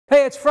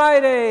it's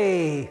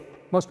Friday.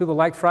 Most people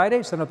like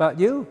Fridays. I don't know about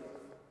you.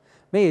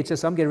 Me, it's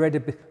just I'm getting ready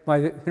to be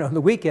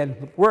the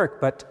weekend work,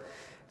 but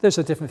there's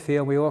a different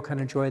feel. We all kind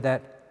of enjoy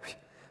that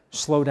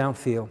slow down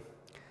feel.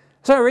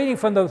 So I'm reading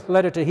from the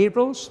letter to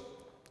Hebrews,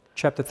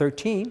 chapter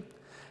 13.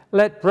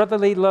 Let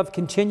brotherly love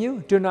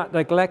continue. Do not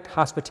neglect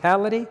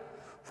hospitality,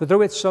 for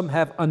through it some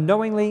have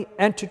unknowingly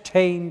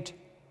entertained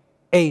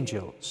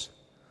angels.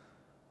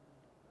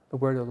 The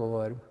word of the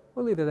Lord.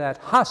 We'll leave it at that.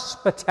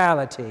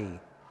 Hospitality.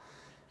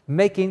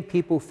 Making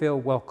people feel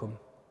welcome.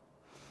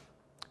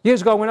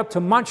 Years ago, I went up to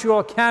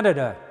Montreal,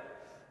 Canada.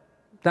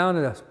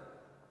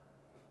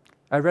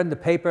 I read in the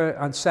paper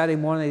on Saturday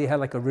morning, they had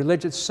like a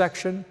religious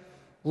section,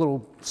 a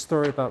little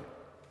story about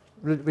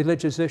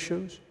religious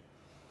issues.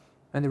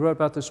 And they wrote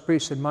about this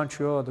priest in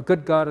Montreal, the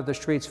good God of the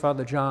streets,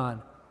 Father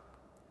John.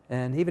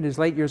 And even his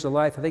late years of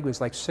life, I think he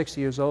was like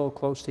 60 years old,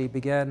 close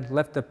to,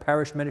 left the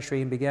parish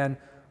ministry and began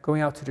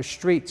going out to the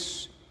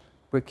streets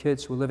where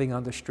kids were living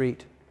on the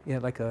street. He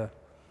had like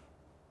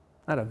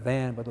not a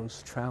van, but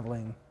those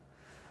traveling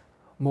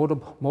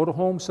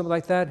motorhomes, something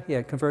like that. He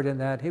had converted in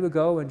that. He would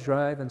go and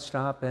drive and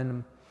stop,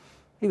 and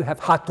he would have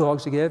hot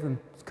dogs to give and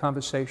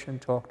conversation,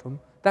 talk to them.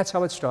 That's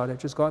how it started,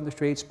 just go out in the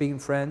streets, being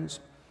friends.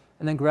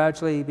 And then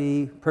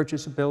gradually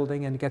purchase a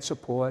building and get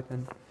support.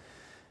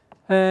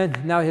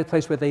 And now he had a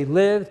place where they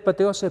lived, but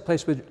they also had a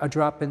place with a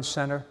drop-in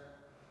center,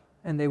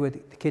 and they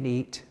can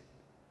eat.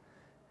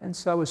 And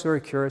so I was very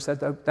curious.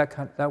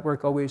 That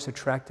work always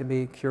attracted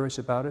me, curious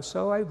about it.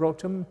 So I wrote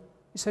to him.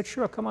 He said,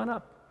 sure, come on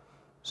up.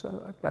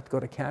 So I got to go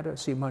to Canada,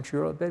 see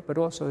Montreal a bit, but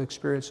also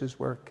experience his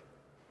work.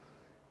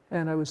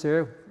 And I was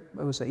there.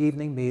 It was an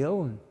evening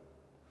meal,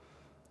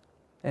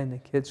 and the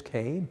kids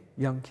came,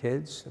 young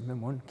kids. I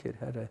remember one kid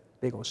had a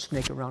big old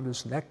snake around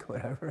his neck,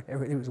 whatever.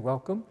 Everybody was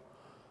welcome.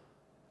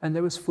 And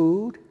there was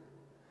food.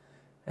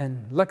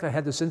 And luckily I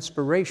had this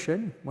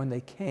inspiration when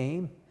they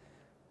came,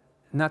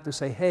 not to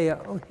say, hey,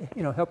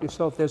 help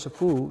yourself, there's a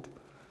food.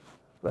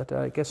 But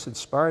I guess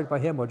inspired by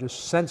him, or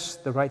just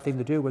sensed the right thing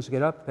to do was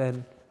get up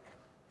and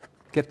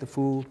get the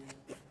food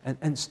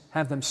and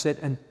have them sit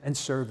and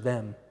serve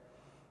them.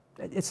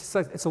 It's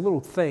a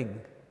little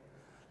thing.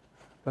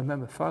 But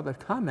remember, Father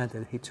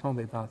commented, he told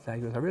me about that.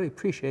 He goes, I really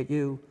appreciate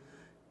you,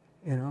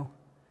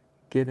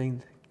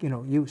 giving,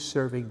 you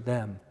serving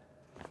them.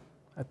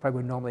 I probably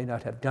would normally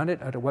not have done it.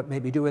 I don't know what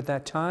made me do it at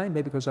that time.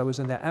 Maybe because I was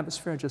in that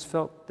atmosphere and just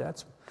felt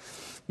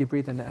you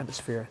breathe in the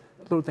atmosphere.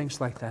 Little things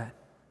like that.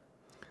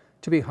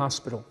 To be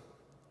hospitable.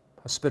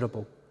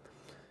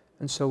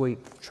 And so we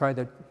try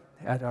that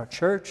at our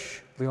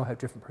church. We all have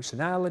different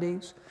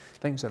personalities,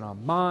 things in our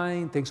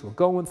mind, things we're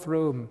going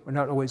through. And we're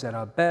not always at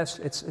our best.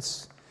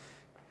 It's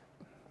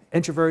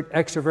introvert,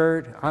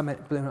 extrovert.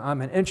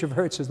 I'm an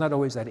introvert, so it's not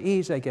always that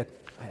easy. I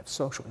have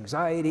social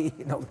anxiety,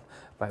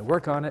 but I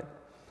work on it.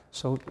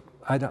 So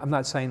I'm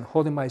not saying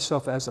holding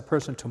myself as a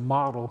person to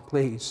model,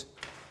 please.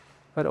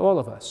 But all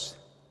of us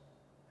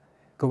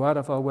go out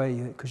of our way,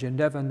 because you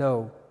never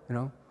know,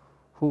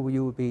 who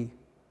you will be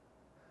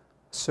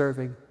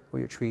serving, who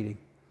you're treating.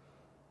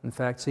 In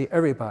fact, see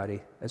everybody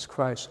as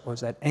Christ or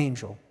as that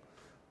angel.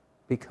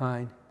 Be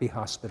kind, be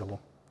hospitable.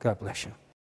 God bless you.